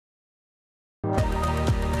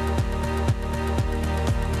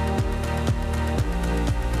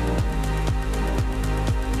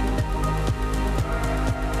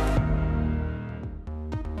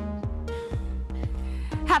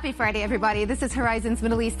Happy Friday, everybody. This is Horizon's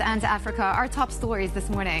Middle East and Africa. Our top stories this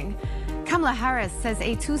morning. Kamala Harris says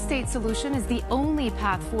a two-state solution is the only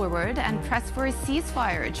path forward and pressed for a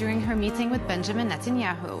ceasefire during her meeting with Benjamin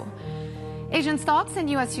Netanyahu. Asian stocks and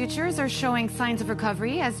U.S. futures are showing signs of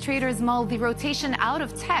recovery as traders mull the rotation out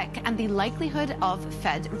of tech and the likelihood of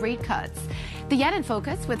Fed rate cuts. The yen in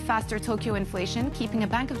focus with faster Tokyo inflation keeping a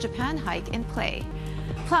Bank of Japan hike in play.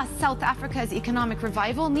 Plus, South Africa's economic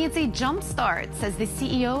revival needs a jumpstart, says the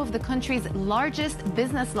CEO of the country's largest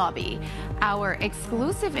business lobby. Our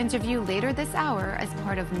exclusive interview later this hour as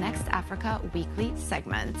part of Next Africa Weekly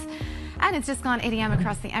segment. And it's just gone 8 a.m.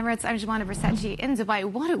 across the Emirates. I'm Johanna Versace in Dubai.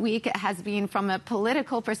 What a week it has been from a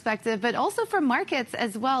political perspective, but also for markets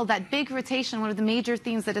as well. That big rotation, one of the major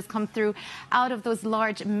themes that has come through out of those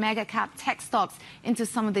large mega cap tech stocks into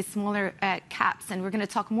some of the smaller caps. And we're going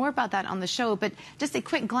to talk more about that on the show. But just a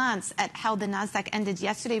quick glance at how the Nasdaq ended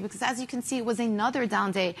yesterday, because as you can see, it was another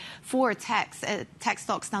down day for techs. Tech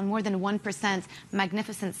stocks down more than 1%.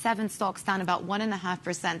 Magnificent 7 stocks down about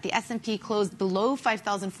 1.5%. The S&P closed below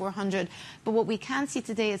 5,400. But what we can see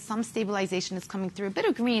today is some stabilization is coming through. A bit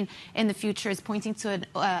of green in the futures, pointing to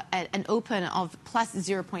an open of plus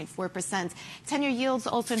 0.4%. 10-year yields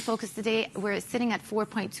also in focus today. We're sitting at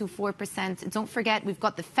 4.24%. Don't forget, we've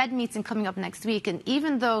got the Fed meeting coming up next week. And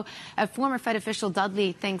even though a former Fed official,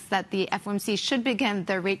 Dudley, thinks that the FOMC should begin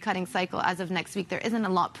their rate-cutting cycle as of next week, there isn't a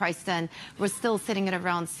lot priced in. We're still sitting at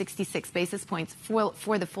around 66 basis points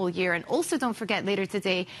for the full year. And also don't forget, later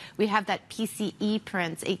today, we have that PCE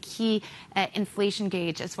print, a key inflation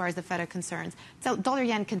gauge as far as the Fed are concerned. So dollar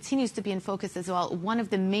yen continues to be in focus as well. One of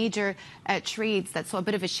the major trades that saw a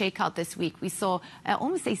bit of a shakeout this week. We saw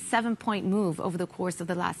almost a 7-point move over the course of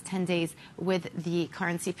the last 10 days with the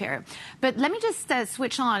currency pair. But let me just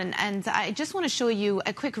switch on, and I just want to show you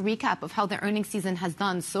a quick recap of how the earnings season has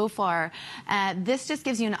done so far. This just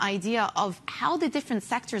gives you an idea of how the different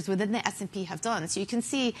sectors within the S&P have done. So you can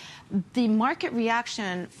see the market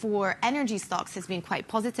reaction for energy stocks has been quite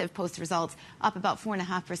positive post results, up about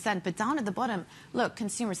 4.5%. But down at the bottom, look,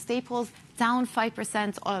 consumer staples down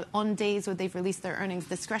 5% on days where they've released their earnings.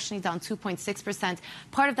 Discretionary down 2.6%.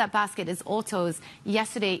 Part of that basket is autos.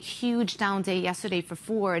 Yesterday, huge down day yesterday for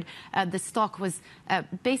Ford. The stock was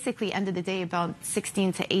basically ended the day about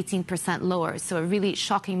 16 to 18% lower. So a really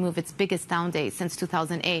shocking move. Its biggest down day since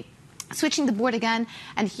 2008. Switching the board again,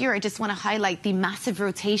 and here I just want to highlight the massive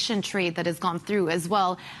rotation trade that has gone through as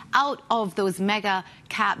well, out of those mega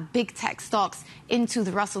cap big tech stocks into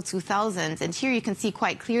the Russell 2000. And here you can see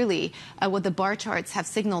quite clearly what the bar charts have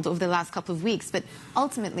signaled over the last couple of weeks. But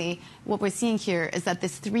ultimately, what we're seeing here is that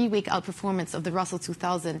this 3-week outperformance of the Russell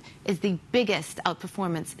 2000 is the biggest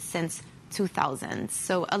outperformance since 2000.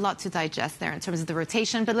 So a lot to digest there in terms of the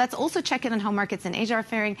rotation. But let's also check in on how markets in Asia are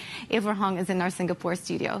faring. Avril Hong is in our Singapore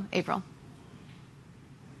studio. Avril.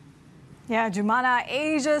 Yeah, Jumana,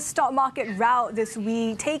 Asia's stock market rout this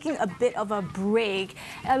week, taking a bit of a break.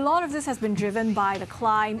 A lot of this has been driven by the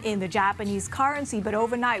climb in the Japanese currency, but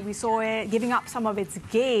overnight we saw it giving up some of its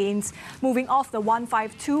gains, moving off the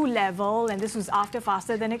 152 level, and this was after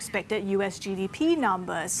faster than expected US GDP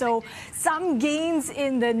numbers. So some gains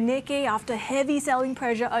in the Nikkei after heavy selling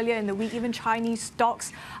pressure earlier in the week. Even Chinese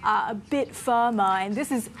stocks are a bit firmer, and this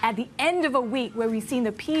is at the end of a week where we've seen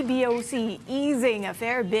the PBOC easing a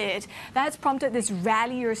fair bit. That's prompted this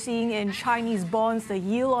rally you're seeing in Chinese bonds, the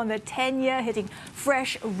yield on the 10-year hitting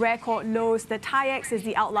fresh record lows. The TAIEX is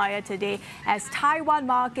the outlier today as Taiwan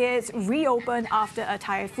markets reopen after a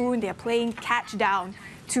typhoon. They're playing catch down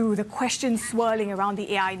to the questions swirling around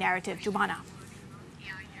the AI narrative. Jumana.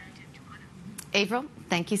 Avril,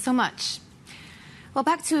 thank you so much. Well,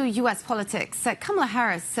 back to U.S. politics. Kamala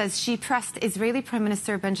Harris says she pressed Israeli Prime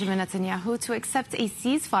Minister Benjamin Netanyahu to accept a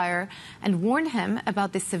ceasefire and warned him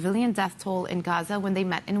about the civilian death toll in Gaza when they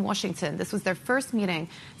met in Washington. This was their first meeting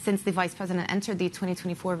since the vice president entered the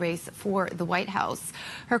 2024 race for the White House.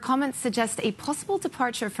 Her comments suggest a possible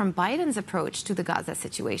departure from Biden's approach to the Gaza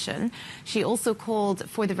situation. She also called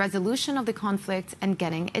for the resolution of the conflict and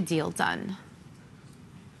getting a deal done.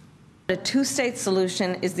 A two-state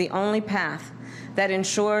solution is the only path that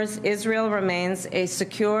ensures Israel remains a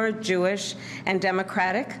secure, Jewish, and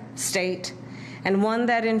democratic state, and one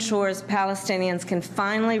that ensures Palestinians can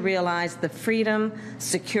finally realize the freedom,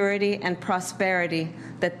 security, and prosperity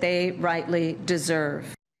that they rightly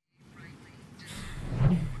deserve.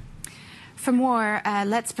 For more,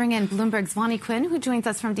 let's bring in Bloomberg's Vonnie Quinn, who joins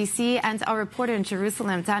us from D.C., and our reporter in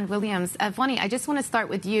Jerusalem, Dan Williams. Vonnie, I just want to start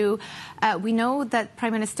with you. We know that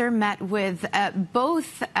Prime Minister met with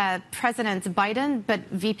both President Biden, but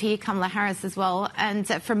VP Kamala Harris as well. And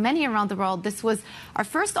for many around the world, this was our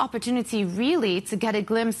first opportunity, really, to get a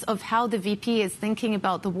glimpse of how the VP is thinking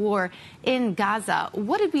about the war in Gaza.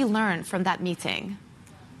 What did we learn from that meeting?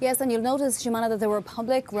 Yes, and you'll notice, Jemana, that there were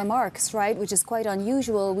public remarks, right, which is quite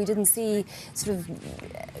unusual. We didn't see sort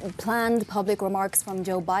of planned public remarks from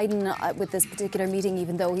Joe Biden with this particular meeting,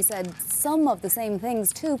 even though he said some of the same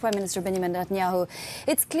things to Prime Minister Benjamin Netanyahu.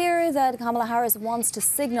 It's clear that Kamala Harris wants to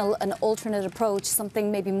signal an alternate approach,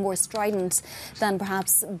 something maybe more strident than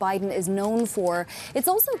perhaps Biden is known for. It's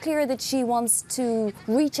also clear that she wants to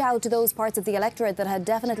reach out to those parts of the electorate that had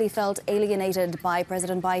definitely felt alienated by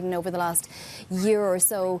President Biden over the last year or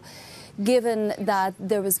so, given that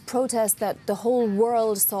there was protest that the whole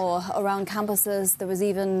world saw around campuses. There was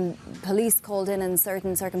even police called in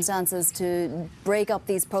certain circumstances to break up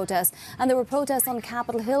these protests. And there were protests on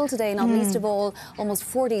Capitol Hill today, not least of all, almost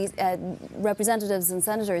 40 representatives and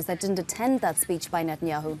senators that didn't attend that speech by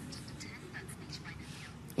Netanyahu.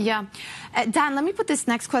 Yeah. Dan, let me put this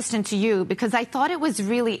next question to you, because I thought it was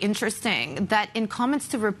really interesting that in comments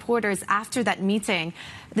to reporters after that meeting,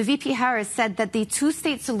 the VP Harris said that the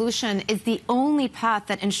two-state solution is the only path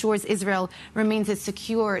that ensures Israel remains a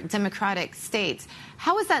secure, democratic state.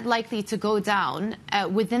 How is that likely to go down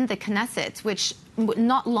within the Knesset, which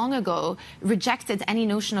not long ago rejected any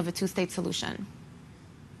notion of a two-state solution?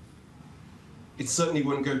 It certainly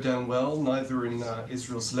wouldn't go down well, neither in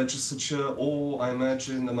Israel's legislature or, I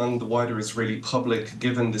imagine, among the wider Israeli public,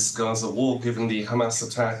 given this Gaza war, given the Hamas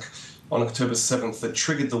attack on October 7th that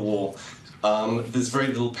triggered the war. There's very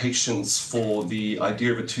little patience for the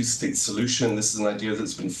idea of a two-state solution. This is an idea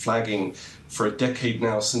that's been flagging for a decade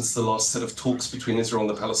now, since the last set of talks between Israel and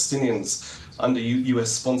the Palestinians under U.S.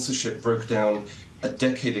 sponsorship broke down a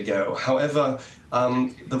decade ago. However,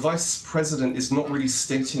 the vice president is not really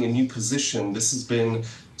stating a new position. This has been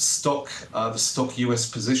the stock U.S.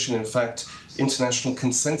 position. In fact, international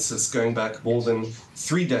consensus going back more than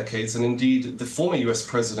 3 decades. And indeed, the former U.S.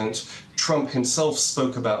 president, Trump himself,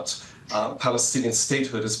 spoke about Palestinian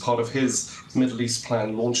statehood as part of his Middle East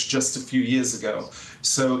plan launched just a few years ago.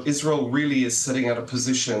 So Israel really is setting out a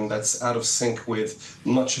position that's out of sync with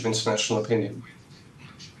much of international opinion.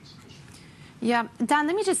 Yeah. Dan,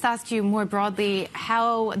 let me just ask you more broadly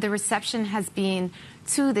how the reception has been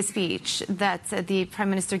to the speech that the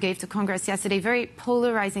Prime Minister gave to Congress yesterday. Very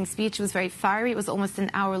polarizing speech. It was very fiery. It was almost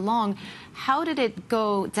an hour long. How did it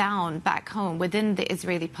go down back home within the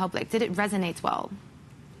Israeli public? Did it resonate well?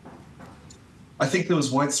 I think there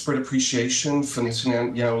was widespread appreciation for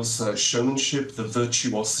Netanyahu's showmanship, the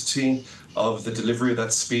virtuosity of the delivery of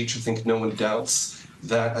that speech. I think no one doubts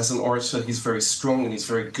that as an orator, he's very strong and he's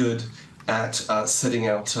very good at setting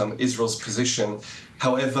out Israel's position.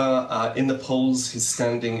 However, in the polls, his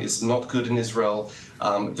standing is not good in Israel.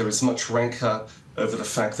 There is much rancor over the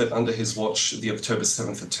fact that under his watch, the October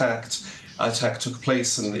 7th attack took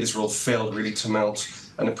place and Israel failed really to mount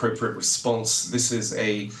an appropriate response. This is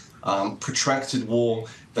a protracted war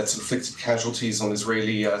that's inflicted casualties on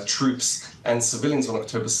Israeli troops and civilians on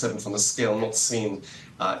October 7th on a scale not seen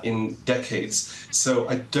in decades. So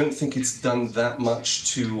I don't think it's done that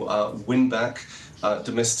much to win back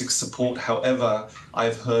domestic support. However,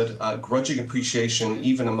 I've heard grudging appreciation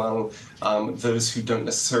even among those who don't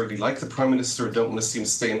necessarily like the Prime Minister or don't want to see him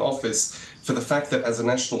stay in office for the fact that as a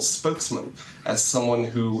national spokesman, as someone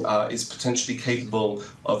who is potentially capable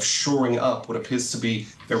of shoring up what appears to be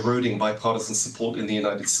eroding bipartisan support in the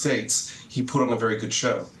United States, he put on a very good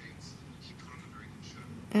show.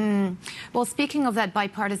 Well, speaking of that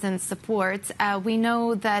bipartisan support, we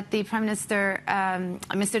know that the Prime Minister,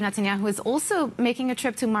 Mr. Netanyahu, is also making a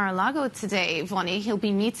trip to Mar-a-Lago today, Vonnie. He'll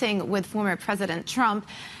be meeting with former President Trump.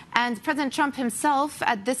 And President Trump himself,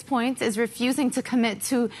 at this point, is refusing to commit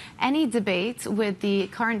to any debate with the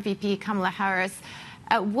current VP, Kamala Harris.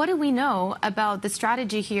 What do we know about the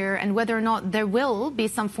strategy here and whether or not there will be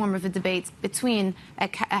some form of a debate between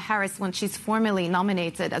Harris when she's formally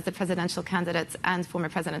nominated as the presidential candidate and former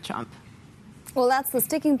President Trump? Well, that's the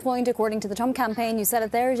sticking point, according to the Trump campaign. You said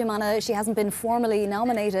it there, Jemana. She hasn't been formally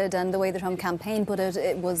nominated, and the way the Trump campaign put it,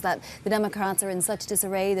 it was that the Democrats are in such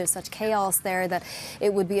disarray, there's such chaos there, that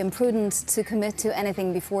it would be imprudent to commit to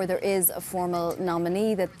anything before there is a formal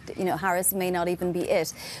nominee, that, you know, Harris may not even be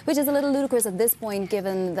it, which is a little ludicrous at this point,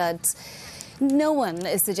 given that No one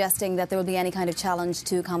is suggesting that there will be any kind of challenge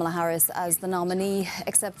to Kamala Harris as the nominee,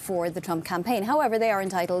 except for the Trump campaign. However, they are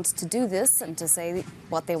entitled to do this and to say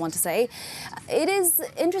what they want to say. It is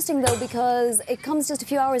interesting, though, because it comes just a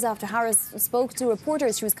few hours after Harris spoke to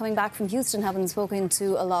reporters. She was coming back from Houston, having spoken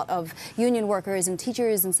to a lot of union workers and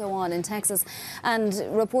teachers and so on in Texas. And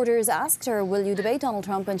reporters asked her, will you debate Donald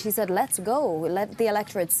Trump? And she said, let's go. Let the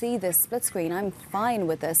electorate see this split screen. I'm fine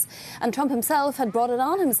with this. And Trump himself had brought it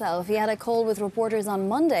on himself. He had a call with reporters on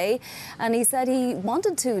Monday, and he said he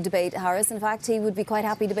wanted to debate Harris. In fact, he would be quite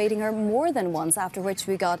happy debating her more than once, after which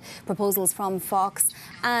we got proposals from Fox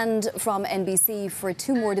and from NBC for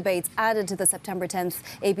 2 more debates added to the September 10th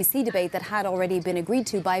ABC debate that had already been agreed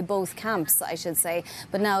to by both camps, I should say.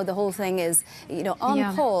 But now the whole thing is,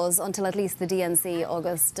 on pause until at least the DNC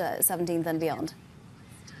August 17th and beyond.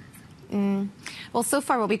 Well, so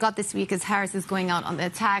far what we got this week is Harris is going out on the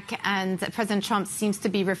attack, and President Trump seems to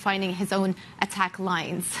be refining his own attack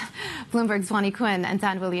lines. Bloomberg's Wani Quinn and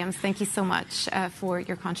Dan Williams, thank you so much for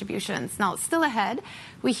your contributions. Now, still ahead,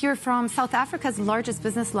 we hear from South Africa's largest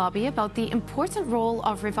business lobby about the important role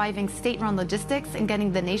of reviving state-run logistics and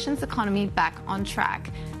getting the nation's economy back on track.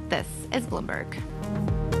 This is Bloomberg.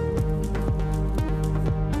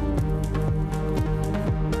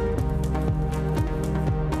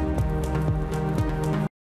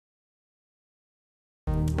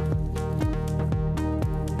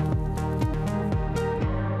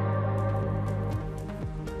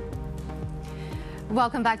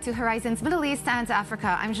 Welcome back to Horizons Middle East and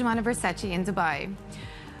Africa. I'm Jumana Bersachi in Dubai.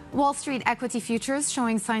 Wall Street equity futures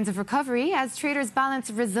showing signs of recovery as traders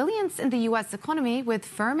balance resilience in the U.S. economy with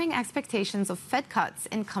firming expectations of Fed cuts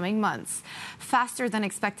in coming months. Faster than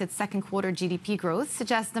expected second quarter GDP growth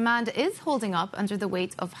suggests demand is holding up under the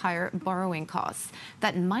weight of higher borrowing costs.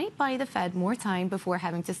 That might buy the Fed more time before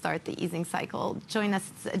having to start the easing cycle. Joining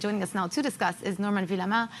us now to discuss is Norman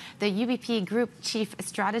Villamin, the UBP Group Chief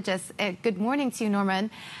Strategist. Good morning to you,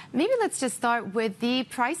 Norman. Maybe let's just start with the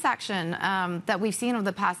price action that we've seen over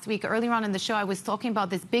the past week. Earlier on in the show, I was talking about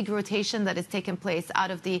this big rotation that has taken place out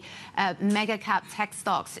of the mega cap tech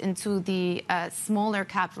stocks into the smaller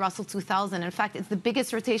cap Russell 2000. In fact, it's the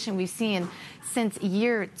biggest rotation we've seen since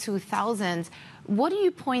year 2000. What do you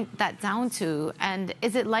point that down to? And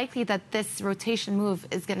is it likely that this rotation move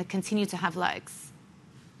is going to continue to have legs?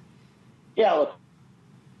 Yeah, look,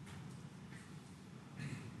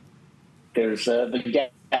 there's the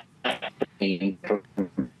gap between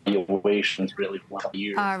valuations really for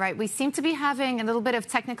years. All right. We seem to be having a little bit of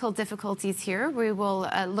technical difficulties here. We will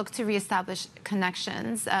look to reestablish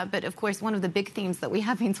connections. But of course, one of the big themes that we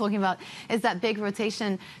have been talking about is that big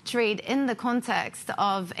rotation trade in the context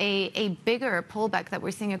of a bigger pullback that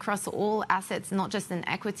we're seeing across all assets, not just in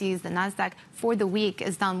equities. The Nasdaq for the week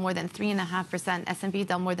is down more than 3.5%, S&P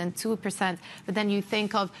down more than 2%. But then you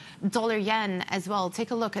think of dollar yen as well.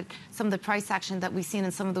 Take a look at some of the price action that we've seen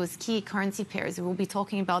in some of those key currency pairs. We'll be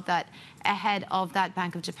talking about that ahead of that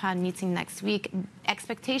Bank of Japan meeting next week.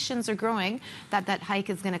 Expectations are growing that that hike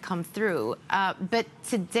is going to come through. But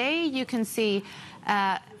today you can see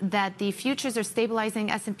that the futures are stabilizing.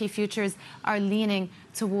 S&P futures are leaning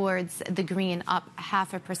towards the green, up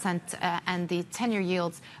 0.5%, and the 10-year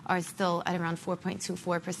yields are still at around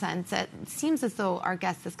 4.24%. It seems as though our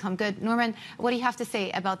guest has come good. Norman, what do you have to say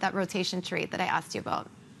about that rotation trade that I asked you about?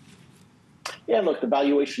 Yeah, look, the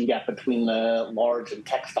valuation gap between the large and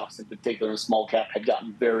tech stocks in particular and small cap had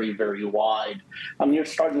gotten very, very wide. You're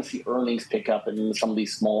starting to see earnings pick up in some of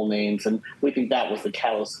these small names, and we think that was the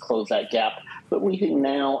catalyst to close that gap. But we think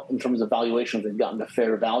now, in terms of valuations, they've gotten to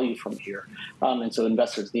fair value from here. And so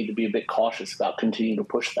investors need to be a bit cautious about continuing to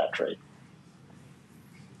push that trade.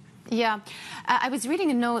 Yeah, I was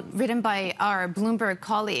reading a note written by our Bloomberg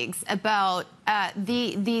colleagues about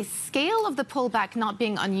the scale of the pullback not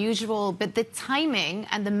being unusual, but the timing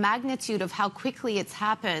and the magnitude of how quickly it's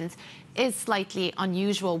happened is slightly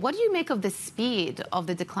unusual. What do you make of the speed of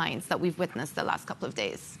the declines that we've witnessed the last couple of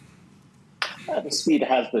days? The speed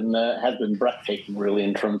has been breathtaking, really,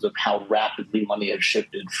 in terms of how rapidly money has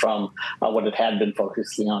shifted from what it had been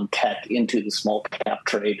focusing on tech into the small cap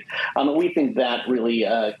trade. We think that really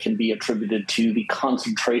can be attributed to the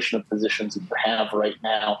concentration of positions that you have right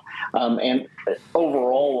now. And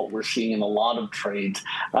overall, what we're seeing in a lot of trades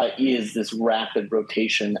is this rapid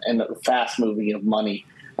rotation and fast moving of money.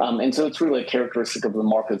 And so it's really a characteristic of the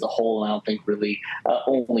market as a whole, and I don't think really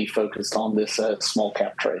only focused on this small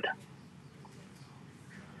cap trade.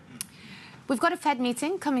 We've got a Fed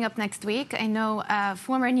meeting coming up next week. I know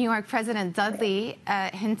former New York President Dudley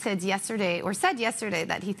hinted yesterday, or said yesterday,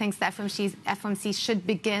 that he thinks the FOMC should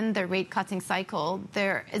begin the rate-cutting cycle.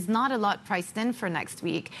 There is not a lot priced in for next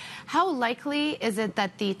week. How likely is it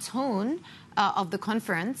that the tone of the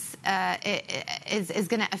conference is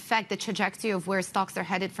going to affect the trajectory of where stocks are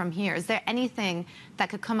headed from here? Is there anything that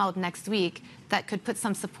could come out next week that could put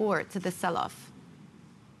some support to the sell-off?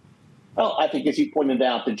 Well, I think, as you pointed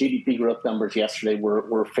out, the GDP growth numbers yesterday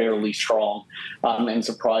were fairly strong and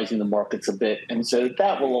surprising the markets a bit. And so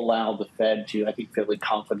that will allow the Fed to, I think, fairly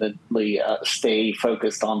confidently stay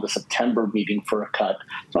focused on the September meeting for a cut.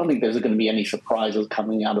 So I don't think there's going to be any surprises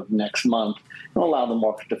coming out of next month. It'll allow the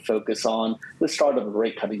market to focus on the start of a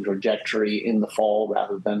rate-cutting trajectory in the fall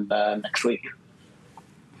rather than next week.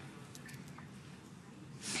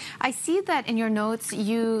 I see that in your notes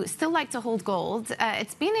you still like to hold gold.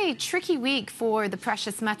 It's been a tricky week for the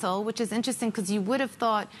precious metal, which is interesting because you would have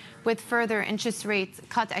thought with further interest rate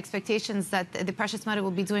cut expectations that the precious metal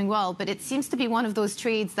will be doing well. But it seems to be one of those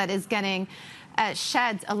trades that is getting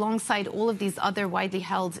shed alongside all of these other widely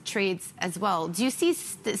held trades as well. Do you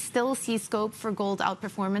still see scope for gold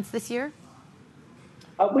outperformance this year?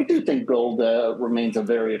 We do think gold remains a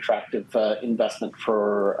very attractive investment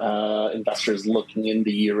for investors looking in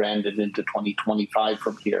the year end and into 2025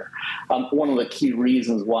 from here. One of the key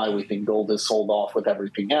reasons why we think gold is sold off with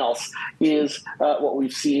everything else is what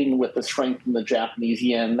we've seen with the strength in the Japanese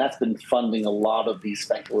yen. That's been funding a lot of these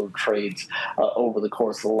speculative trades over the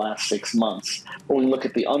course of the last 6 months. When we look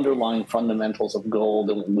at the underlying fundamentals of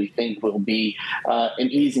gold, and we think will be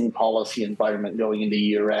an easing policy environment going into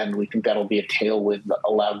year end, we think that'll be a tailwind that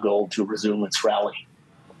allow gold to resume its rally.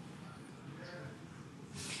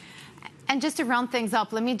 And just to round things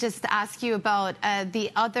up, let me just ask you about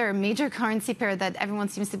the other major currency pair that everyone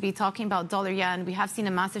seems to be talking about, dollar-yen. We have seen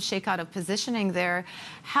a massive shakeout of positioning there.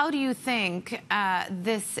 How do you think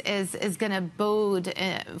this is going to bode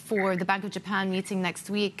for the Bank of Japan meeting next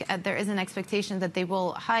week? There is an expectation that they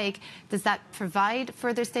will hike. Does that provide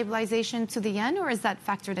further stabilization to the yen, or is that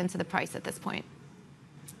factored into the price at this point?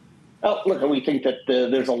 Oh, look, we think that there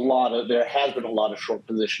has been a lot of short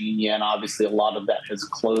positioning in yen. Obviously, a lot of that has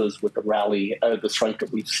closed with the rally, the strength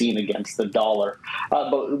that we've seen against the dollar.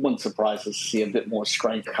 But it wouldn't surprise us to see a bit more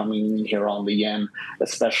strength coming in here on the yen,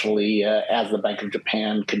 especially as the Bank of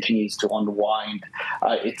Japan continues to unwind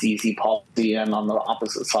its easy policy, and on the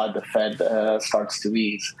opposite side, the Fed starts to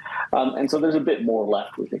ease. And so there's a bit more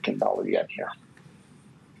left, we think, in dollar yen here.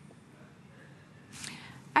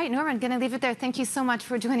 All right, Norman, going to leave it there. Thank you so much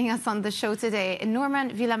for joining us on the show today.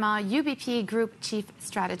 Norman Villamin, UBP Group Chief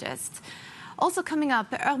Strategist. Also coming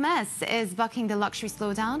up, Hermes is bucking the luxury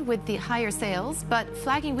slowdown with the higher sales, but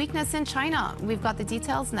flagging weakness in China. We've got the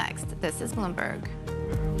details next. This is Bloomberg.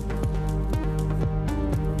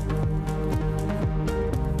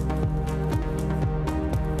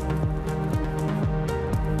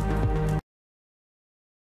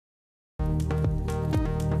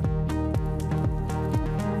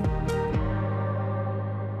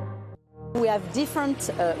 We have different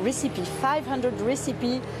recipe. 500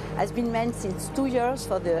 recipe has been meant since 2 years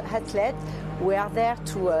for the athlete. We are there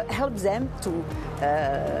to help them to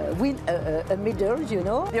win a medal, you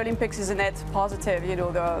know. The Olympics is a net positive, you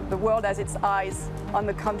know, the world has its eyes on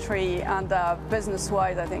the country, and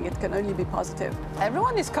business-wise, I think it can only be positive.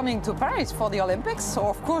 Everyone is coming to Paris for the Olympics, so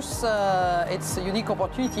of course it's a unique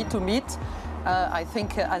opportunity to meet. I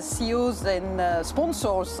think as CEOs and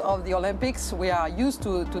sponsors of the Olympics, we are used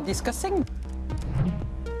to discussing.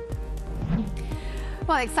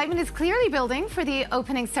 Well, excitement is clearly building for the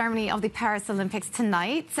opening ceremony of the Paris Olympics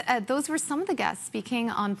tonight. Those were some of the guests speaking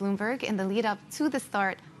on Bloomberg in the lead up to the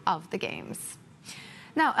start of the Games.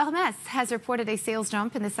 Now, Hermes has reported a sales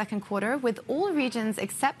jump in the second quarter, with all regions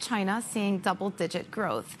except China seeing double-digit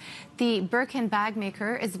growth. The Birkin bag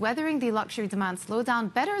maker is weathering the luxury demand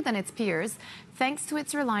slowdown better than its peers, thanks to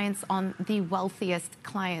its reliance on the wealthiest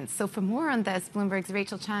clients. So for more on this, Bloomberg's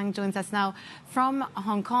Rachel Chang joins us now from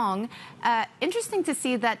Hong Kong. Interesting to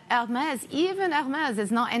see that even Hermes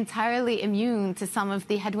is not entirely immune to some of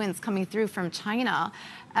the headwinds coming through from China.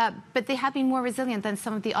 But they have been more resilient than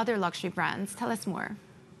some of the other luxury brands. Tell us more.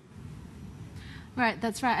 Right,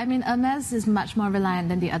 that's right. I mean, Hermes is much more reliant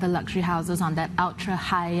than the other luxury houses on that ultra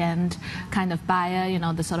high-end kind of buyer, you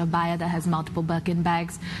know, the sort of buyer that has multiple Birkin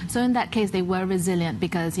bags. So in that case, they were resilient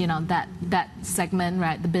because, you know, that segment,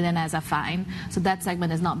 right, the billionaires are fine. So that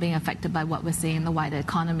segment is not being affected by what we're seeing in the wider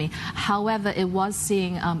economy. However, it was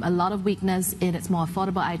seeing a lot of weakness in its more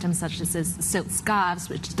affordable items, such as silk scarves,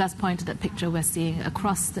 which does point to that picture we're seeing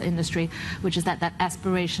across the industry, which is that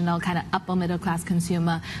aspirational kind of upper middle class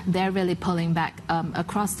consumer. They're really pulling back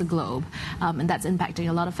across the globe, and that's impacting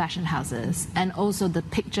a lot of fashion houses. And also the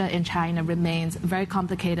picture in China remains very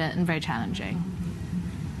complicated and very challenging.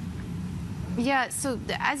 Yeah, so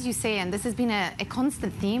as you say, and this has been a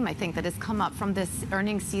constant theme, I think, that has come up from this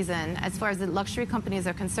earnings season, as far as the luxury companies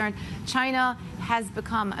are concerned, China has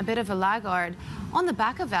become a bit of a laggard. On the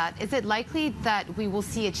back of that, is it likely that we will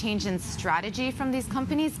see a change in strategy from these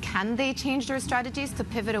companies? Can they change their strategies to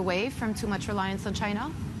pivot away from too much reliance on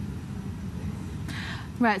China?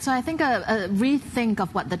 Right, so I think a rethink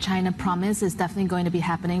of what the China promise is definitely going to be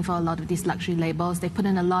happening for a lot of these luxury labels. They put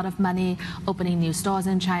in a lot of money opening new stores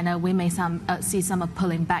in China. We may see some of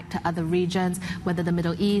pulling back to other regions, whether the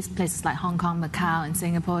Middle East, places like Hong Kong, Macau, and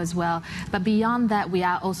Singapore as well. But beyond that, we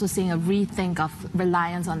are also seeing a rethink of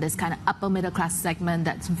reliance on this kind of upper middle class segment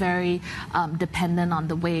that's very dependent on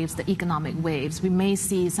the waves, the economic waves. We may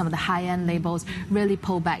see some of the high-end labels really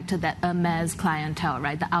pull back to that Hermes clientele,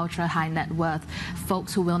 right, the ultra high net worth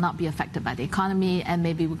folks who will not be affected by the economy, and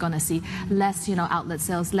maybe we're going to see less, you know, outlet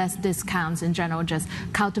sales, less discounts in general, just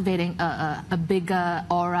cultivating a bigger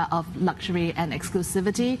aura of luxury and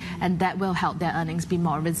exclusivity, and that will help their earnings be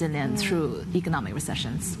more resilient through economic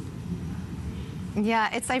recessions.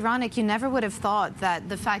 Yeah, it's ironic. You never would have thought that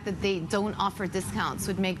the fact that they don't offer discounts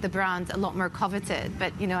would make the brand a lot more coveted.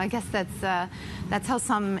 But, you know, I guess that's how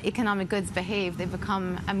some economic goods behave. They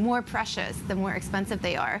become more precious the more expensive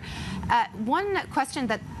they are. One question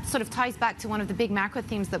that sort of ties back to one of the big macro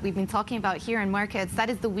themes that we've been talking about here in markets, that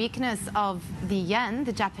is the weakness of the yen,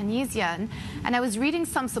 the Japanese yen. And I was reading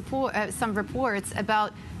some reports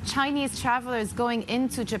about Chinese travelers going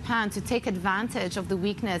into Japan to take advantage of the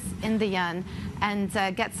weakness in the yen and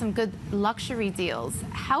get some good luxury deals.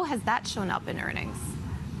 How has that shown up in earnings?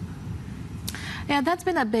 Yeah, that's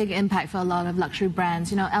been a big impact for a lot of luxury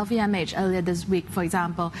brands. You know, LVMH earlier this week, for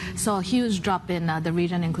example, saw a huge drop in the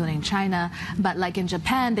region, including China. But like in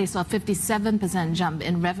Japan, they saw a 57% jump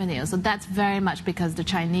in revenue. So that's very much because the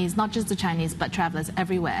Chinese, not just the Chinese, but travelers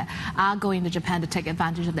everywhere, are going to Japan to take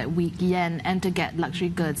advantage of that weak yen and to get luxury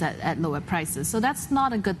goods at lower prices. So that's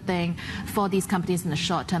not a good thing for these companies in the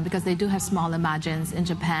short term because they do have smaller margins in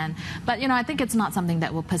Japan. But, you know, I think it's not something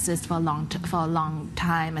that will persist for a long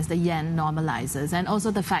time as the yen normalizes. And also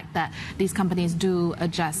the fact that these companies do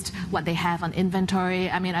adjust what they have on inventory.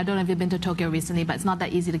 I mean, I don't know if you've been to Tokyo recently, but it's not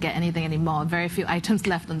that easy to get anything anymore. Very few items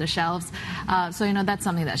left on the shelves. So, you know, that's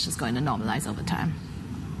something that's just going to normalize over time.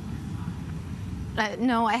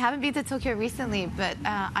 No, I haven't been to Tokyo recently, but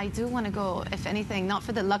I do want to go, if anything, not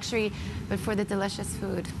for the luxury, but for the delicious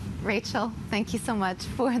food. Rachel, thank you so much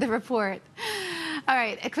for the report. All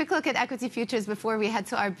right, a quick look at equity futures before we head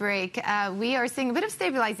to our break. We are seeing a bit of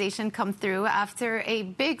stabilization come through after a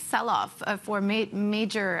big sell-off for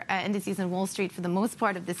major indices in Wall Street for the most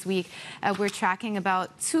part of this week. We're tracking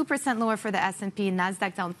about 2% lower for the S&P,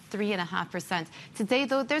 NASDAQ down 3.5%. Today,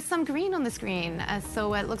 though, there's some green on the screen,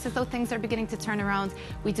 so it looks as though things are beginning to turn around.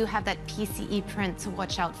 We do have that PCE print to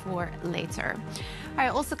watch out for later. All right,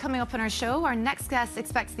 also coming up on our show, our next guest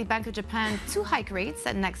expects the Bank of Japan to hike rates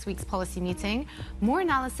at next week's policy meeting. More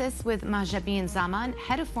analysis with Mahjabeen Zaman,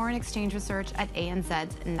 Head of Foreign Exchange Research at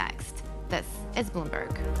ANZ next. This is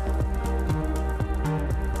Bloomberg.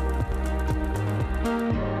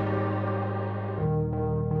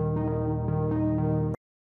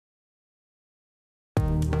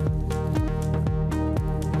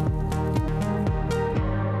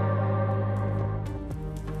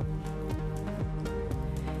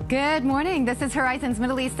 Good morning. This is Horizons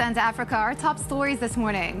Middle East and Africa. Our top stories this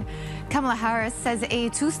morning. Kamala Harris says a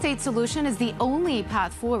two-state solution is the only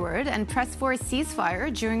path forward and pressed for a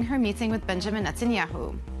ceasefire during her meeting with Benjamin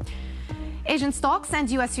Netanyahu. Asian stocks and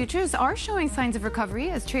U.S. futures are showing signs of recovery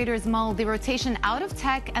as traders mull the rotation out of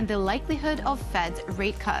tech and the likelihood of Fed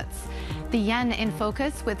rate cuts. The yen in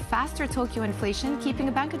focus with faster Tokyo inflation keeping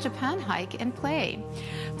a Bank of Japan hike in play.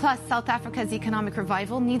 Plus, South Africa's economic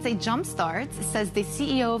revival needs a jumpstart, says the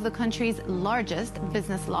CEO of the country's largest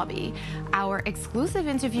business lobby. Our exclusive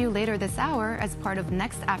interview later this hour as part of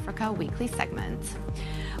Next Africa Weekly segment.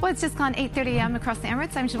 Well, it's just gone 8:30 a.m. across the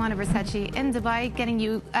Emirates. I'm Joanna Versace in Dubai, getting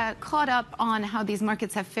you caught up on how these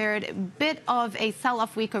markets have fared. A bit of a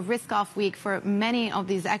sell-off week, a risk-off week for many of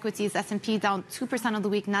these equities. S&P down 2% on the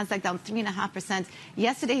week, Nasdaq down 3.5%.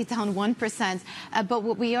 Yesterday down 1%. But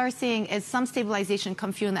what we are seeing is some stabilization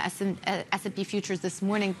come through in the S&P futures this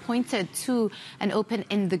morning, pointed to an open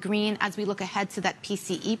in the green as we look ahead to that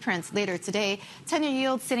PCE print later today. 10-year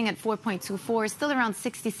yield sitting at 4.24, still around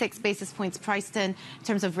 66 basis points priced in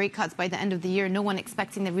terms of rate cuts by the end of the year. No one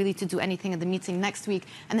expecting them really to do anything in the meeting next week.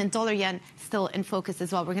 And then dollar yen still in focus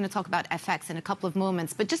as well. We're going to talk about FX in a couple of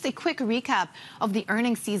moments. But just a quick recap of the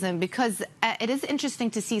earnings season, because it is interesting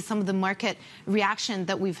to see some of the market reaction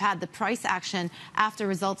that we've had, the price action after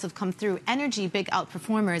results have come through. Energy, big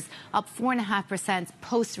outperformers, up 4.5%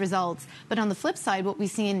 post results. But on the flip side, what we've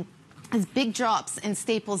seen is big drops in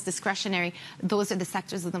staples, discretionary. Those are the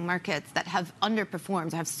sectors of the markets that have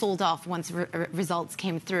underperformed, have sold off once results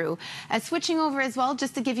came through. Switching over as well,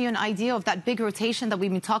 just to give you an idea of that big rotation that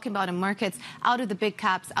we've been talking about in markets, out of the big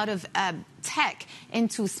caps, out of tech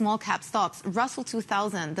into small cap stocks. Russell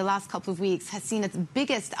 2000, the last couple of weeks, has seen its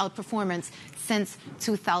biggest outperformance since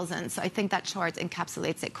 2000. So I think that chart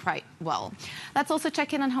encapsulates it quite well. Let's also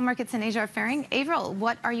check in on how markets in Asia are faring. Avril,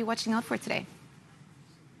 what are you watching out for today?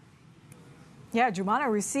 Yeah, Jumana,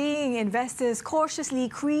 we're seeing investors cautiously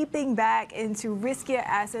creeping back into riskier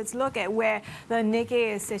assets. Look at where the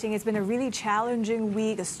Nikkei is sitting. It's been a really challenging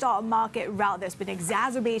week, a stock market rout that's been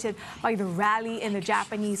exacerbated by the rally in the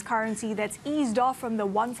Japanese currency that's eased off from the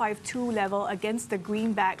 152 level against the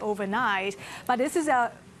greenback overnight. But this is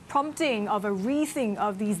a prompting of a rethink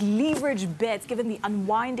of these leverage bets given the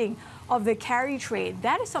unwinding of the carry trade.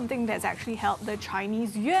 That is something that's actually helped the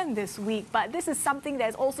Chinese yuan this week. But this is something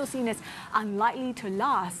that's also seen as unlikely to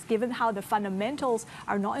last, given how the fundamentals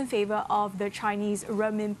are not in favor of the Chinese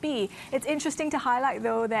renminbi. It's interesting to highlight,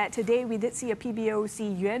 though, that today we did see a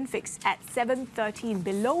PBOC yuan fix at 713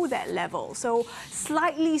 below that level. So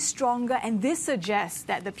slightly stronger. And this suggests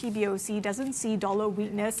that the PBOC doesn't see dollar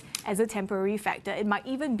weakness as a temporary factor. It might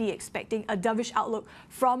even be expecting a dovish outlook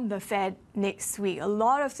from the Fed next week. A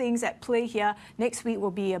lot of things at play here. Next week will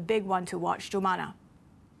be a big one to watch. Jomana.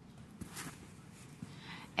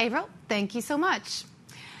 Avril, thank you so much.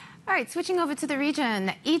 All right, switching over to the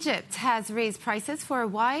region, Egypt has raised prices for a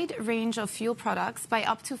wide range of fuel products by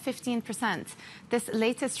up to 15%. This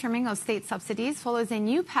latest trimming of state subsidies follows a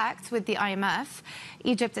new pact with the IMF.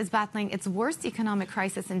 Egypt is battling its worst economic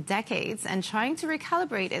crisis in decades and trying to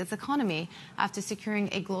recalibrate its economy after securing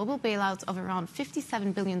a global bailout of around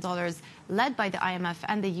 $57 billion led by the IMF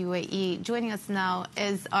and the UAE. Joining us now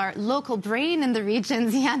is our local brain in the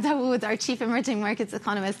region, Ziad Dawood, our Chief Emerging Markets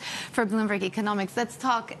Economist for Bloomberg Economics. Let's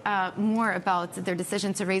talk more about their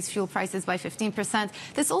decision to raise fuel prices by 15%.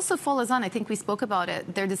 This also follows on, I think we spoke about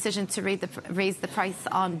it, their decision to raise the price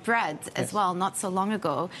on bread as well not so long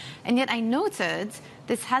ago. And yet I noted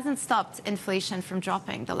this hasn't stopped inflation from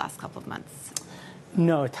dropping the last couple of months.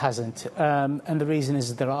 No, it hasn't. And the reason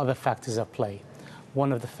is there are other factors at play.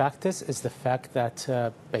 One of the factors is the fact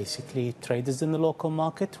that basically traders in the local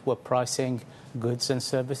market were pricing goods and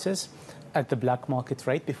services at the black market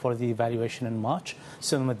rate before the devaluation in March.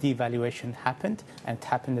 So when the devaluation happened, and it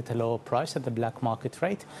happened at a lower price at the black market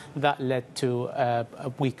rate, that led to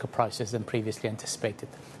weaker prices than previously anticipated.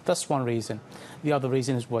 That's one reason. The other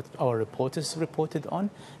reason is what our reporters reported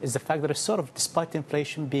on, is the fact that it's sort of, despite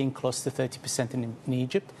inflation being close to 30% in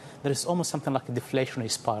Egypt, there is almost something like a deflationary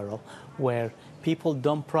spiral where people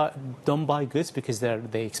don't buy goods because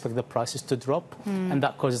they expect the prices to drop, and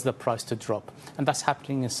that causes the price to drop. And that's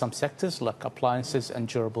happening in some sectors like appliances and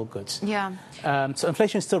durable goods. Yeah. So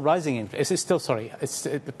inflation is still rising.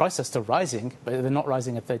 The prices are still rising, but they're not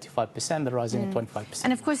rising at 35%, they're rising at 25%.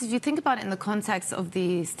 And of course, if you think about it in the context of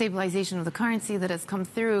the stabilization of the currency that has come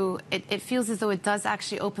through, it feels as though it does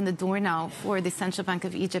actually open the door now for the Central Bank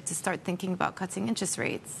of Egypt to start thinking about cutting interest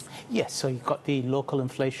rates. Yes, so you've got the local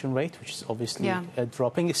inflation rate, which is obviously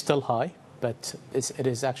dropping. It's still high, but it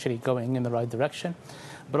is actually going in the right direction.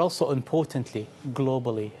 But also importantly,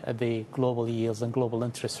 globally, the global yields and global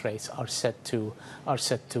interest rates are set to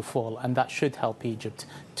fall, and that should help Egypt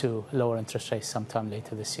to lower interest rates sometime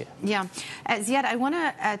later this year. Yeah. Ziad, I want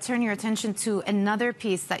to turn your attention to another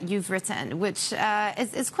piece that you've written, which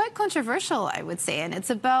is quite controversial, I would say, and it's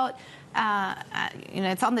about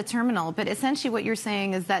it's on the terminal, but essentially what you're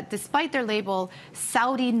saying is that despite their label,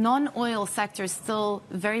 Saudi non-oil sectors still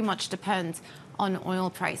very much depend on oil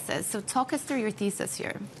prices. So talk us through your thesis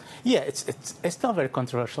here. Yeah, it's not very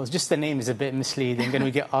controversial. It's just the name is a bit misleading, and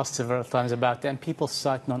we get asked several times about it, and people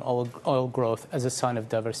cite non-oil growth as a sign of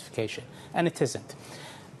diversification, and it isn't.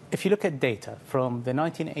 If you look at data from the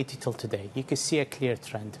 1980 till today, you can see a clear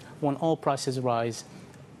trend. When oil prices rise,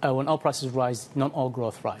 non-oil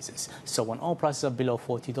growth rises. So when oil prices are below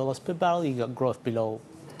 $40 per barrel, you get growth below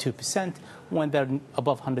 2%. When they're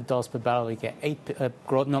above $100 per barrel, you get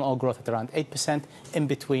non-oil growth at around 8%. In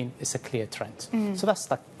between, it's a clear trend. So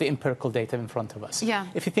that's like the empirical data in front of us. Yeah.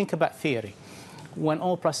 If you think about theory, when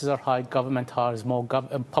oil prices are high, government hires more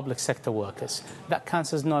public sector workers. That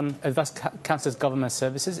counts as government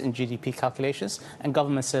services in GDP calculations, and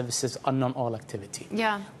government services are non-oil activity.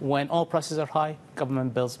 Yeah. When oil prices are high,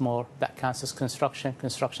 government builds more. That counts as construction.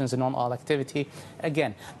 Construction is a non-oil activity.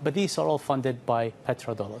 Again, but these are all funded by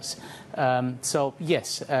petrodollars. So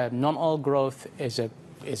yes, non-oil growth is a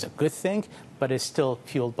good thing, but it's still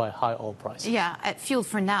fueled by high oil prices. Yeah, fueled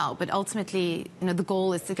for now, but ultimately, the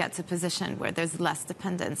goal is to get to a position where there's less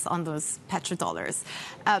dependence on those petrodollars.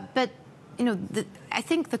 But, I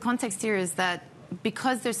think the context here is that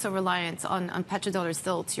because they're so reliant on petrodollars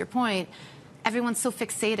still, to your point, everyone's so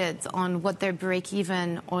fixated on what their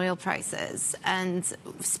break-even oil price is. And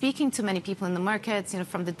speaking to many people in the markets,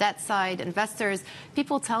 from the debt side, investors,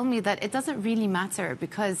 people tell me that it doesn't really matter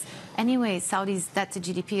because anyway, Saudi's debt to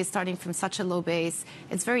GDP is starting from such a low base.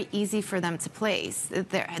 It's very easy for them to place.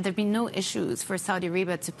 There'd be no issues for Saudi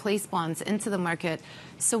Arabia to place bonds into the market.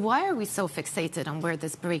 So why are we so fixated on where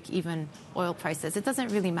this break-even oil price is? It doesn't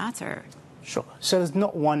really matter. Sure. So there's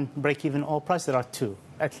not one break-even oil price. There are two,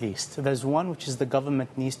 at least. There's one, which is the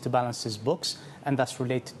government needs to balance its books, and that's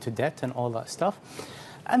related to debt and all that stuff.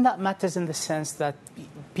 And that matters in the sense that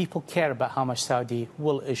people care about how much Saudi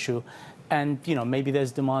will issue. And, maybe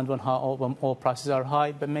there's demand when oil prices are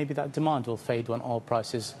high, but maybe that demand will fade when oil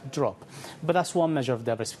prices drop. But that's one measure of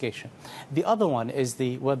diversification. The other one is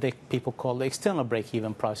what people call the external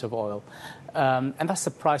break-even price of oil. And that's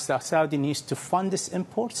the price that Saudi needs to fund its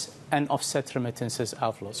imports and offset remittances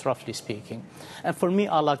outflows, roughly speaking. And for me,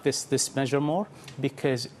 I like this measure more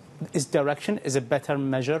because its direction is a better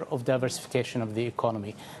measure of diversification of the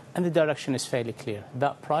economy. And the direction is fairly clear.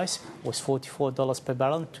 That price was $44 per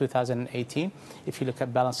barrel in 2018. If you look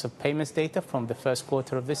at balance of payments data from the first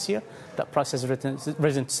quarter of this year, that price has risen to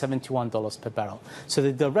 $71 per barrel. So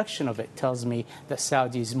the direction of it tells me that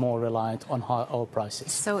Saudi is more reliant on high oil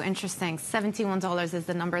prices. So interesting. $71 is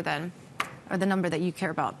the number then, or the number that you care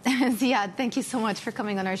about. Ziad, thank you so much for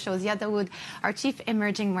coming on our show. Ziad Dawood, our Chief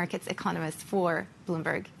Emerging Markets Economist for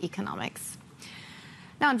Bloomberg Economics.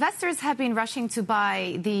 Now, investors have been rushing to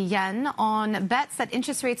buy the yen on bets that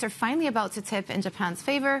interest rates are finally about to tip in Japan's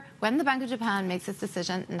favor when the Bank of Japan makes its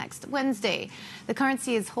decision next Wednesday. The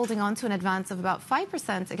currency is holding on to an advance of about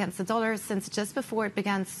 5% against the dollar since just before it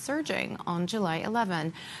began surging on July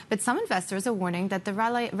 11. But some investors are warning that the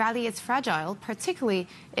rally is fragile, particularly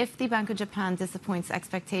if the Bank of Japan disappoints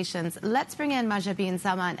expectations. Let's bring in Mahjabeen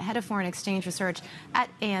Zaman, Head of Foreign Exchange Research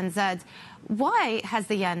at ANZ. Why has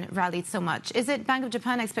the yen rallied so much? Is it Bank of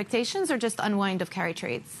Japan expectations or just unwind of carry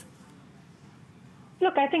trades?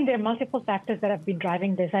 Look, I think there are multiple factors that have been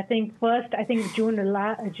driving this. I think June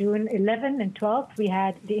 11 and 12, we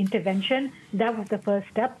had the intervention. That was the first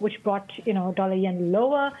step, which brought, dollar yen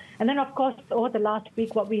lower. And then, of course, over the last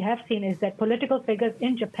week, what we have seen is that political figures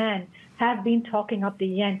in Japan have been talking up the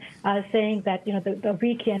yen, saying that, the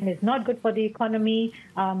weak yen is not good for the economy.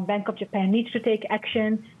 Bank of Japan needs to take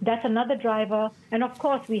action. That's another driver. And, of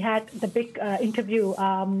course, we had the big interview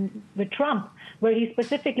with Trump, where he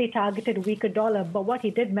specifically targeted weaker dollar. But what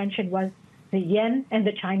he did mention was the yen and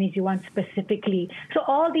the Chinese yuan specifically. So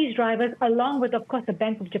all these drivers, along with, of course, the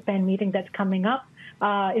Bank of Japan meeting that's coming up,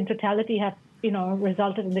 in totality have,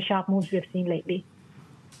 resulted in the sharp moves we've seen lately.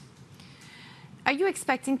 Are you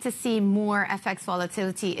expecting to see more FX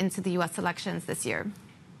volatility into the U.S. elections this year?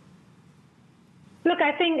 Look,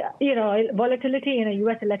 I think, volatility in a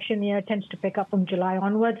U.S. election year tends to pick up from July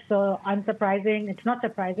onwards. So it's not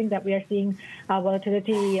surprising that we are seeing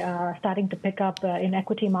volatility starting to pick up in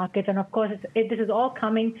equity markets. And of course, this is all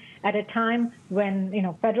coming at a time when,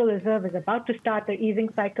 Federal Reserve is about to start the easing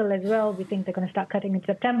cycle as well. We think they're going to start cutting in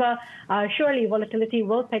September. Surely volatility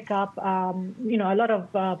will pick up. A lot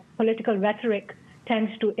of political rhetoric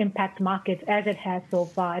tends to impact markets as it has so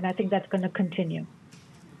far. And I think that's going to continue.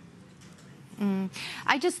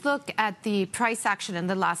 I just look at the price action in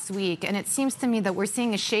the last week, and it seems to me that we're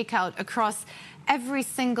seeing a shakeout across every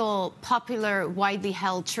single popular, widely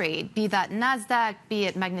held trade, be that NASDAQ, be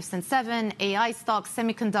it Magnificent Seven, AI stocks,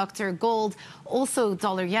 semiconductor, gold, also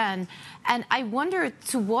dollar-yen. And I wonder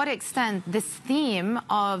to what extent this theme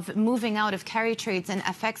of moving out of carry trades in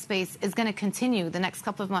FX space is going to continue the next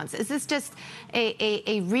couple of months. Is this just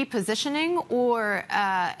a repositioning or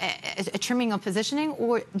a trimming of positioning,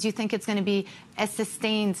 or do you think it's going to be a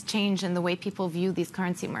sustained change in the way people view these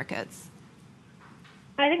currency markets?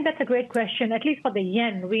 I think that's a great question. At least for the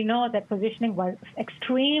yen, we know that positioning was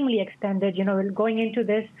extremely extended. Going into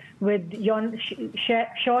this with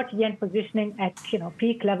short yen positioning at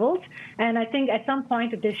peak levels, and I think at some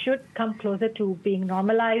point this should come closer to being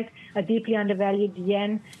normalized. A deeply undervalued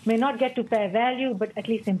yen may not get to fair value, but at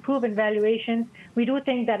least improve in valuations. We do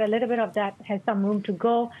think that a little bit of that has some room to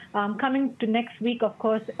go. Coming to next week, of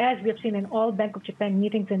course, as we have seen in all Bank of Japan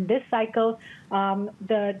meetings in this cycle,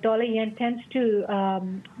 the dollar yen tends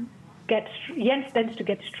to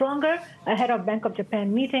get stronger ahead of Bank of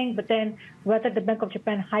Japan meeting, but then whether the Bank of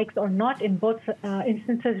Japan hikes or not, in both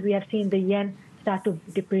instances, we have seen the yen start to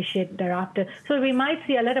depreciate thereafter. So we might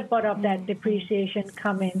see a little bit of that depreciation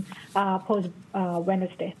come in post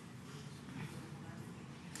Wednesday.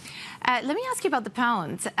 Let me ask you about the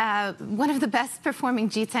pound. One of the best performing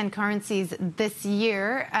G10 currencies this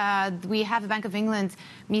year. We have a Bank of England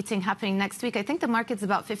meeting happening next week. I think the market's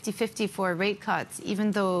about 50-50 for a rate cut,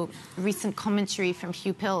 even though recent commentary from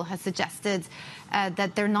Hugh Pill has suggested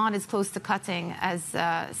that they're not as close to cutting as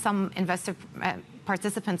some investor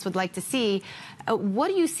participants would like to see. What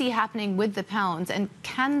do you see happening with the pound, and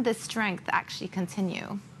can this strength actually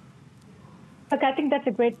continue? Look, I think that's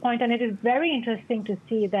a great point, and it is very interesting to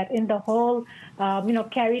see that in the whole,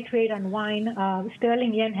 carry trade unwind,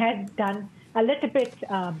 sterling yen has done a little bit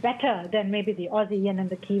better than maybe the Aussie yen and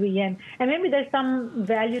the Kiwi yen. And maybe there's some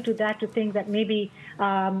value to that, to think that maybe,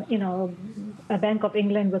 a Bank of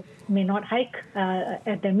England may not hike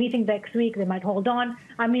at their meeting next week. They might hold on.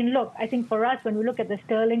 I mean, look, I think for us, when we look at the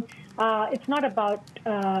sterling, it's not about,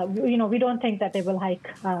 we don't think that they will hike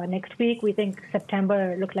next week. We think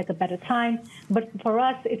September looks like a better time. But for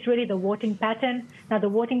us, it's really the voting pattern. Now, the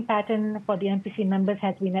voting pattern for the MPC members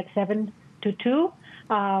has been at 7-2.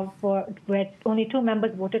 Where only 2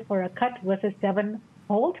 members voted for a cut versus 7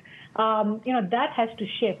 hold. That has to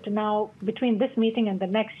shift. Now, between this meeting and the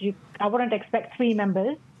next, I wouldn't expect 3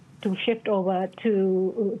 members to shift over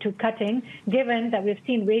to cutting, given that we've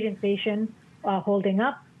seen wage inflation holding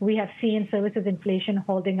up. We have seen services inflation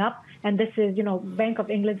holding up. And this is, Bank of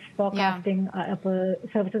England's forecasting for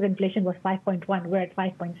services inflation was 5.1. We're at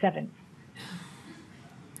 5.7.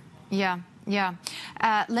 Yeah.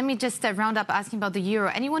 Let me just round up asking about the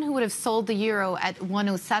euro. Anyone who would have sold the euro at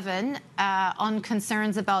 107 on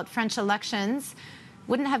concerns about French elections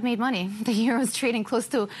wouldn't have made money. The euro is trading close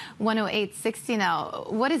to 108.60 now.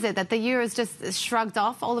 What is it, that the euro is just shrugged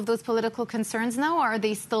off all of those political concerns now, or are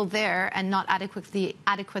they still there and not adequately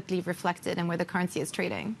reflected in where the currency is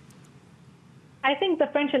trading? I think the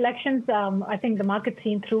French elections, I think the market's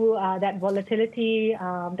seen through that volatility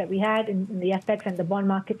that we had in the FX and the bond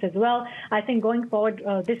markets as well. I think going forward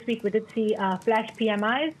this week, we did see flash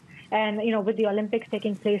PMIs. And, with the Olympics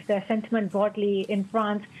taking place, the sentiment broadly in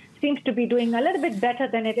France seems to be doing a little bit better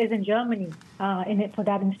than it is in Germany for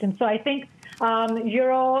that instance. So I think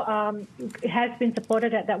euro has been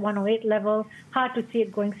supported at that 108 level. Hard to see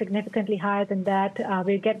it going significantly higher than that.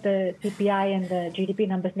 We'll get the CPI and the GDP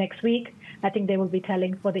numbers next week. I think they will be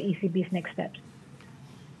telling for the ECB's next steps.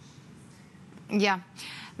 Yeah.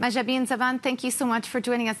 Mahjabeen Zaman, thank you so much for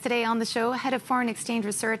joining us today on the show, Head of Foreign Exchange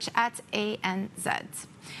Research at ANZ.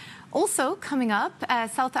 Also coming up,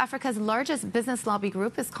 South Africa's largest business lobby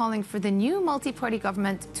group is calling for the new multi-party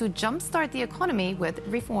government to jumpstart the economy with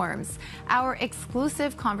reforms. Our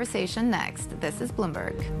exclusive conversation next. This is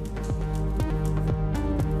Bloomberg.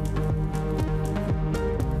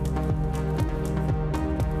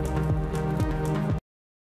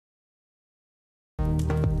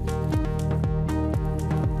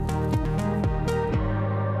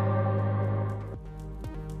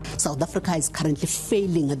 South Africa is currently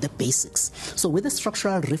failing at the basics. So with the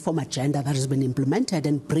structural reform agenda that has been implemented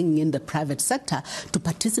and bringing in the private sector to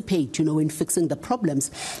participate, in fixing the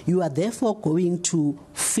problems, you are therefore going to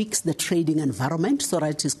fix the trading environment so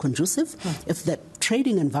that it is conducive. If the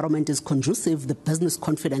trading environment is conducive, the business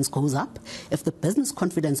confidence goes up. If the business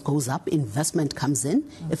confidence goes up, investment comes in.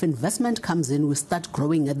 If investment comes in, we start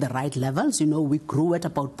growing at the right levels. We grew at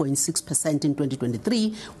about 0.6% in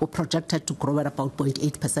 2023. We're projected to grow at about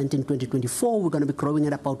 0.8% in 2024. We're going to be growing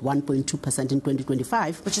at about 1.2% in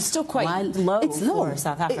 2025. Which is still quite low for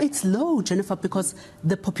South Africa. It's low, Jennifer, because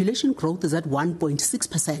the population growth is at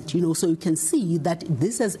 1.6%. So you can see that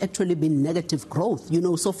this has actually been negative growth.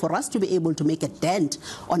 So for us to be able to make a dent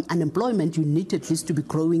on unemployment, you need at least to be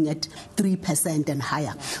growing at 3% and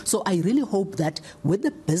higher. So I really hope that with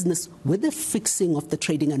the business, with the fixing of the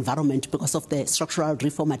trading environment because of the structural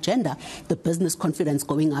reform agenda, the business confidence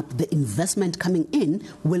going up, the investment coming in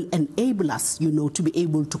will enable us, to be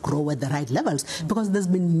able to grow at the right levels because there's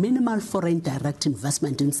been minimal foreign direct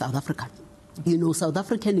investment in South Africa. South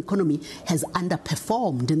African economy has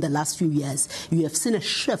underperformed in the last few years. You have seen a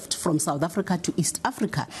shift from South Africa to East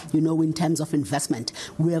Africa, in terms of investment.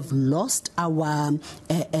 We have lost our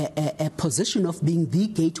position of being the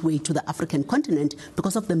gateway to the African continent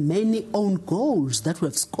because of the many own goals that we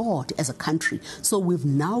have scored as a country. So we've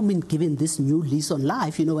now been given this new lease on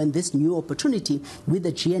life, and this new opportunity with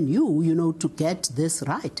the GNU, to get this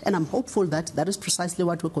right. And I'm hopeful that that is precisely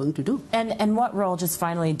what we're going to do. And what role, just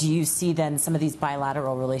finally, do you see then some of these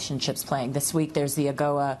bilateral relationships playing? This week there's the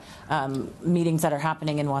AGOA meetings that are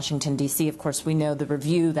happening in Washington, D.C. Of course, we know the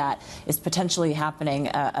review that is potentially happening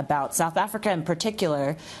about South Africa in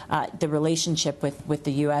particular, the relationship with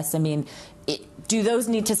the U.S. I mean, do those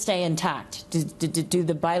need to stay intact? Do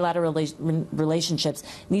the bilateral relationships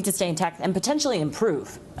need to stay intact and potentially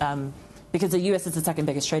improve? Because the U.S. is the second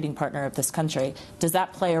biggest trading partner of this country. Does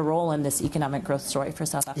that play a role in this economic growth story for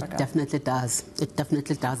South Africa? It definitely does. It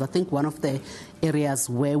definitely does. I think one of the areas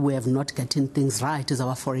where we have not getting things right is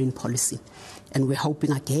our foreign policy. And we're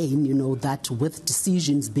hoping again, that with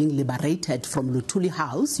decisions being liberated from Luthuli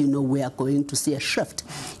House, we are going to see a shift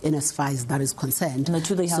in as far as that is concerned. And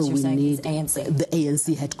Luthuli House, you're saying, is ANC? The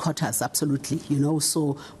ANC headquarters, absolutely.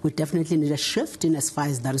 So we definitely need a shift in as far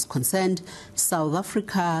as that is concerned. South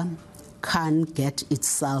Africa can get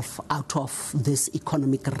itself out of this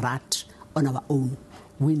economic rut on our own.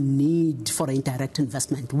 We need foreign direct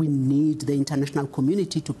investment. We need the international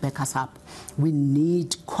community to back us up. We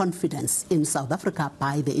need confidence in South Africa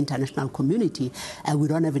by the international community. And we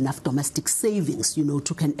don't have enough domestic savings,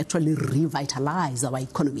 to can actually revitalize our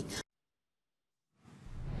economy.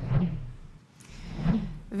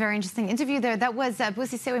 Very interesting interview there. That was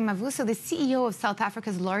Busisiwe Mavuso, the CEO of South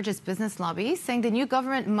Africa's largest business lobby, saying the new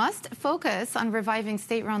government must focus on reviving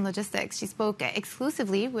state-run logistics. She spoke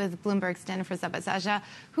exclusively with Bloomberg's Jennifer Zabazaja,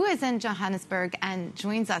 who is in Johannesburg and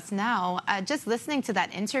joins us now. Just listening to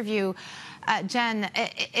that interview, Jen,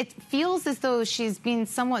 it feels as though she's been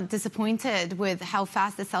somewhat disappointed with how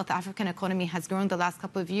fast the South African economy has grown the last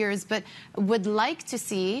couple of years, but would like to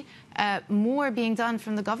see more being done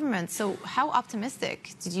from the government. So how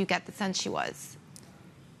optimistic did you get the sense she was?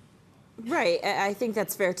 Right. I think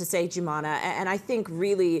that's fair to say, Jumana. And I think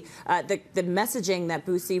really the messaging that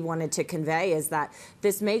Busi wanted to convey is that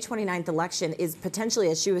this May 29th election is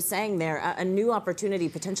potentially, as she was saying there, a new opportunity,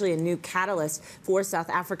 potentially a new catalyst for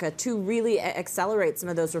South Africa to really accelerate some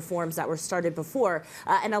of those reforms that were started before.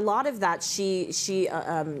 And a lot of that she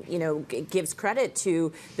gives credit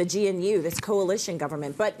to the GNU, this coalition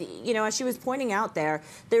government. But, as she was pointing out there,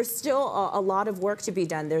 there's still a lot of work to be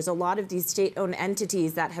done. There's a lot of these state-owned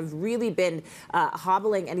entities that have really been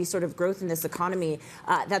hobbling any sort of growth in this economy,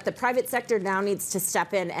 that the private sector now needs to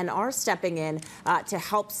step in and are stepping in to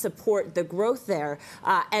help support the growth there.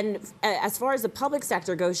 And as far as the public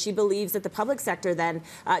sector goes, she believes that the public sector then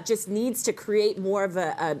just needs to create more of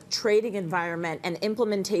a trading environment and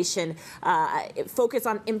implementation, focus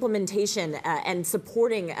on implementation and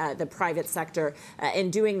supporting the private sector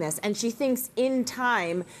in doing this. And she thinks in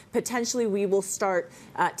time, potentially we will start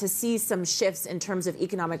to see some shifts in terms of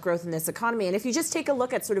economic growth in this economy. And if you just take a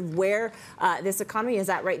look at sort of where this economy is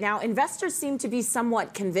at right now, investors seem to be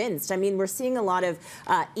somewhat convinced. I mean, we're seeing a lot of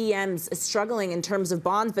EMs struggling in terms of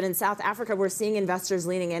bonds, but in South Africa, we're seeing investors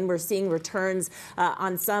leaning in. We're seeing returns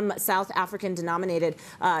on some South African denominated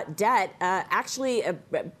debt actually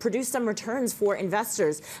produce some returns for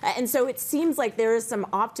investors. And so it seems like there is some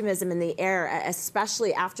optimism in the air,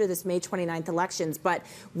 especially after this May 29th elections. But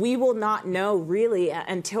we will not know really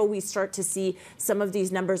until we start to see some of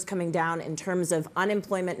these numbers coming coming down, in terms of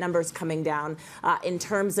unemployment numbers coming down, in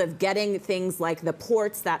terms of getting things like the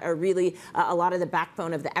ports that are really a lot of the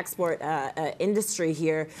backbone of the export industry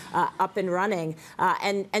here up and running.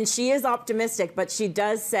 And she is optimistic, but she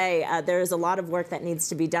does say there is a lot of work that needs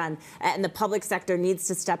to be done, and the public sector needs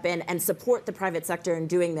to step in and support the private sector in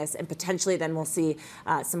doing this, and potentially then we'll see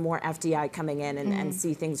some more FDI coming in and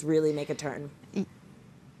see things really make a turn.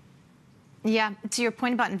 Yeah, to your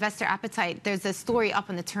point about investor appetite, there's a story up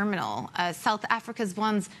on the terminal. South Africa's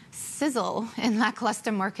bonds sizzle in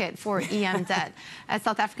lackluster market for EM debt.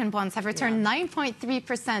 South African bonds have returned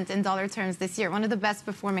 9.3% in dollar terms this year, one of the best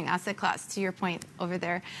performing asset class, to your point over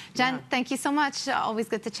there. Jen, thank you so much. Always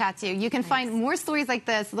good to chat to you. You can find more stories like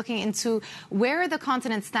this looking into where the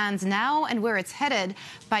continent stands now and where it's headed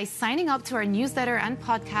by signing up to our newsletter and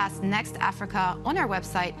podcast, Next Africa, on our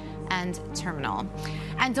website and terminal.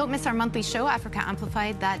 And don't miss our monthly show, Africa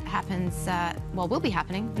Amplified. That happens, will be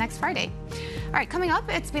happening next Friday. All right, coming up,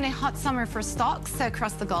 it's been a hot summer for stocks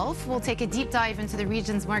across the Gulf. We'll take a deep dive into the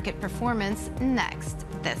region's market performance next.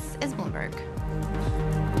 This is Bloomberg.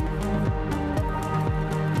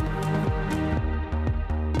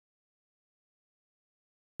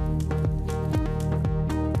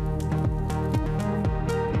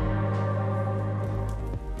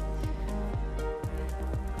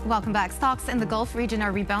 Welcome back. Stocks in the Gulf region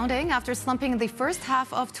are rebounding after slumping in the first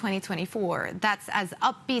half of 2024. That's as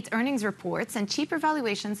upbeat earnings reports and cheaper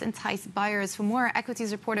valuations entice buyers. For more,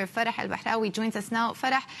 equities reporter Farah Al-Bahrawi joins us now.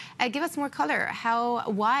 Farah, give us more color.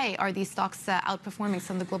 Why are these stocks outperforming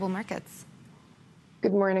some of the global markets?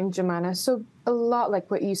 Good morning, Jumana. So a lot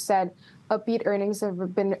like what you said, upbeat earnings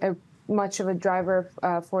have been much of a driver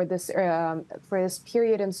for this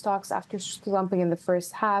period in stocks after slumping in the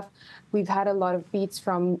first half. We've had a lot of beats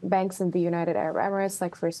from banks in the United Arab Emirates,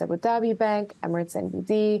 like First Abu Dhabi Bank, Emirates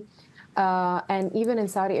NBD, and even in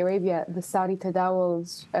Saudi Arabia, the Saudi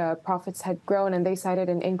Tadawul's profits had grown, and they cited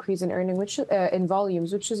an increase in in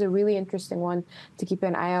volumes, which is a really interesting one to keep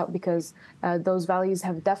an eye out because those values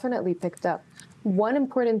have definitely picked up. One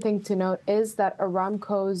important thing to note is that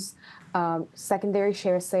Aramco's secondary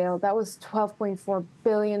share sale, that was $12.4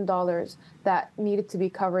 billion that needed to be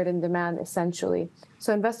covered in demand, essentially.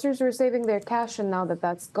 So investors were saving their cash, and now that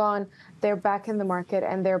that's gone, they're back in the market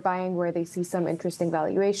and they're buying where they see some interesting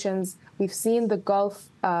valuations. We've seen the Gulf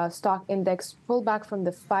stock index pull back from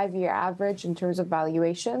the 5-year average in terms of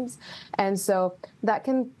valuations. And so that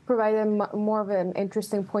can provide more of an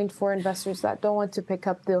interesting point for investors that don't want to pick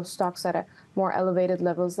up those stocks at a more elevated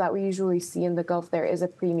levels that we usually see in the Gulf. There is a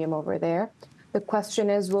premium over there. The question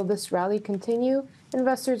is, will this rally continue?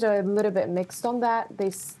 Investors are a little bit mixed on that.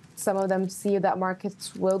 Some of them see that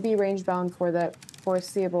markets will be range-bound for the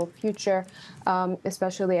foreseeable future,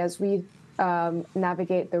 especially as we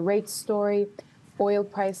navigate the rate story, oil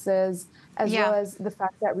prices, as well as the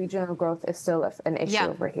fact that regional growth is still an issue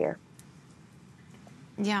over here.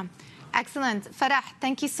 Yeah. Excellent. Farah,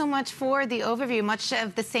 thank you so much for the overview. Much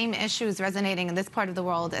of the same issues resonating in this part of the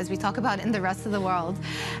world as we talk about in the rest of the world.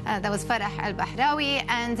 That was Farah Al-Bahrawi,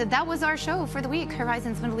 and that was our show for the week,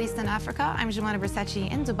 Horizons Middle East and Africa. I'm Jumana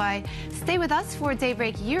Bersachi in Dubai. Stay with us for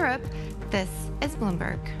Daybreak Europe. This is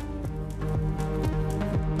Bloomberg.